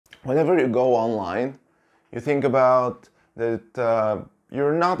whenever you go online, you think about that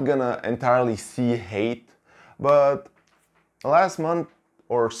you're not gonna entirely see hate, but last month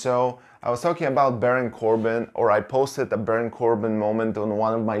or so, I was talking about Baron Corbin, or I posted a Baron Corbin moment on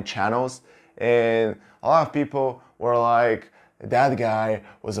one of my channels, and a lot of people were like, that guy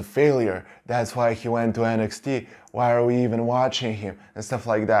was a failure, that's why he went to NXT, why are we even watching him, and stuff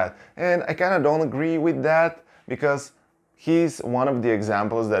like that. And I kind of don't agree with that, because he's one of the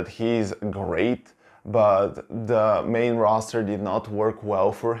examples that he's great, but the main roster did not work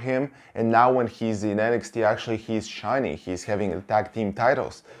well for him, and now when he's in NXT, actually he's shining, he's having the tag team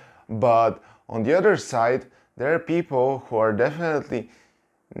titles. But on the other side, there are people who are definitely,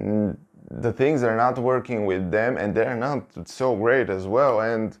 the things are not working with them, and they're not so great as well,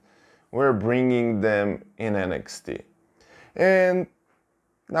 and we're bringing them in NXT. And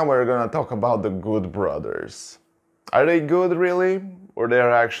now we're gonna talk about the Good Brothers. Are they good really? Or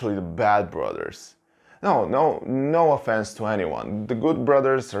they're actually the bad brothers? No offense to anyone. The Good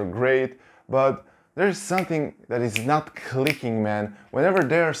Brothers are great, but there's something that is not clicking, man. Whenever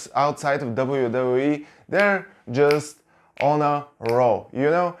they're outside of WWE, they're just on a roll, you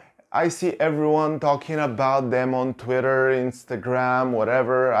know? I see everyone talking about them on Twitter, Instagram,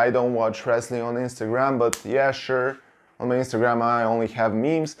 whatever. I don't watch wrestling on Instagram, but yeah, sure. On my Instagram I only have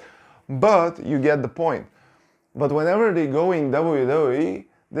memes, but you get the point. But whenever they go in WWE,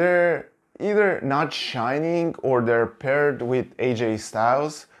 they're either not shining or they're paired with AJ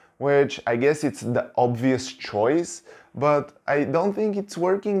Styles, which I guess it's the obvious choice, but I don't think it's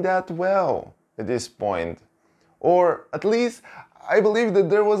working that well at this point. Or at least I believe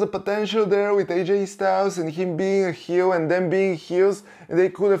that there was a potential there with AJ Styles and him being a heel and them being heels, and they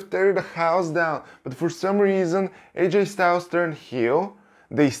could have teared the house down. But for some reason, AJ Styles turned heel,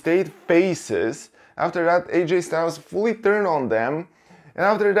 they stayed faces. After that, AJ Styles fully turned on them, and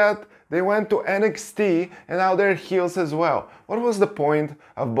after that, they went to NXT, and now they're heels as well. What was the point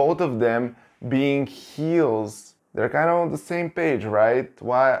of both of them being heels? They're kind of on the same page, right?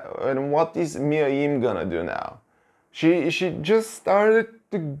 Why? And what is Mia Yim gonna do now? She just started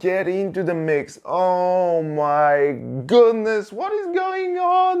to get into the mix. Oh my goodness, what is going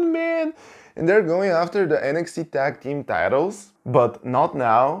on, man? And they're going after the NXT Tag Team titles, but not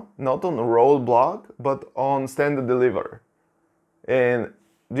now, not on Roadblock, but on Stand and Deliver. And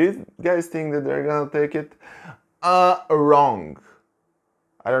do you guys think that they're gonna take it? Wrong.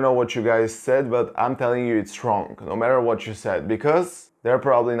 I don't know what you guys said, but I'm telling you it's wrong, no matter what you said, because they're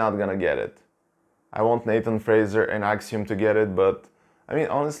probably not gonna get it. I want Nathan Fraser and Axiom to get it, but I mean,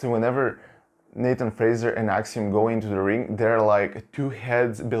 honestly, whenever Nathan Fraser and Axiom go into the ring, they're like 2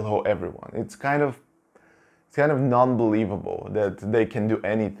 heads below everyone. It's kind of non-believable that they can do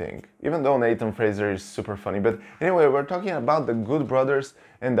anything, even though Nathan Fraser is super funny. But anyway, we're talking about the Good Brothers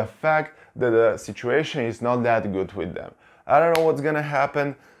and the fact that the situation is not that good with them. I don't know what's gonna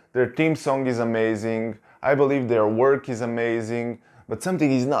happen. Their theme song is amazing. I believe their work is amazing, but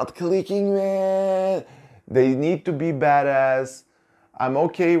something is not clicking, man. They need to be badass. I'm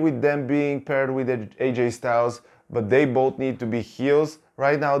okay with them being paired with AJ Styles, but they both need to be heels.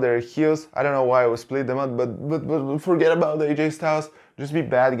 Right now they're heels. I don't know why I would split them up, but forget about the AJ Styles. Just be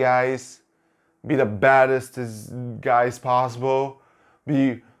bad guys. Be the baddest guys possible.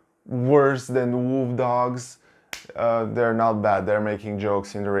 Be worse than Wolf Dogs. They're not bad. They're making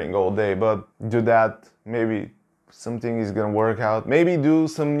jokes in the ring all day, but do that. Maybe something is gonna work out. Maybe do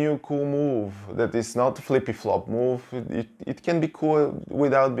some new cool move that is not flippy flop move. It can be cool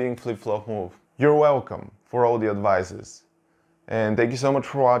without being flip flop move. You're welcome for all the advices. And thank you so much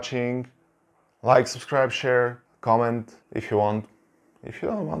for watching. Like, subscribe, share, comment if you want. If you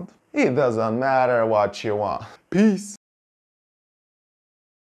don't want, it doesn't matter what you want. Peace.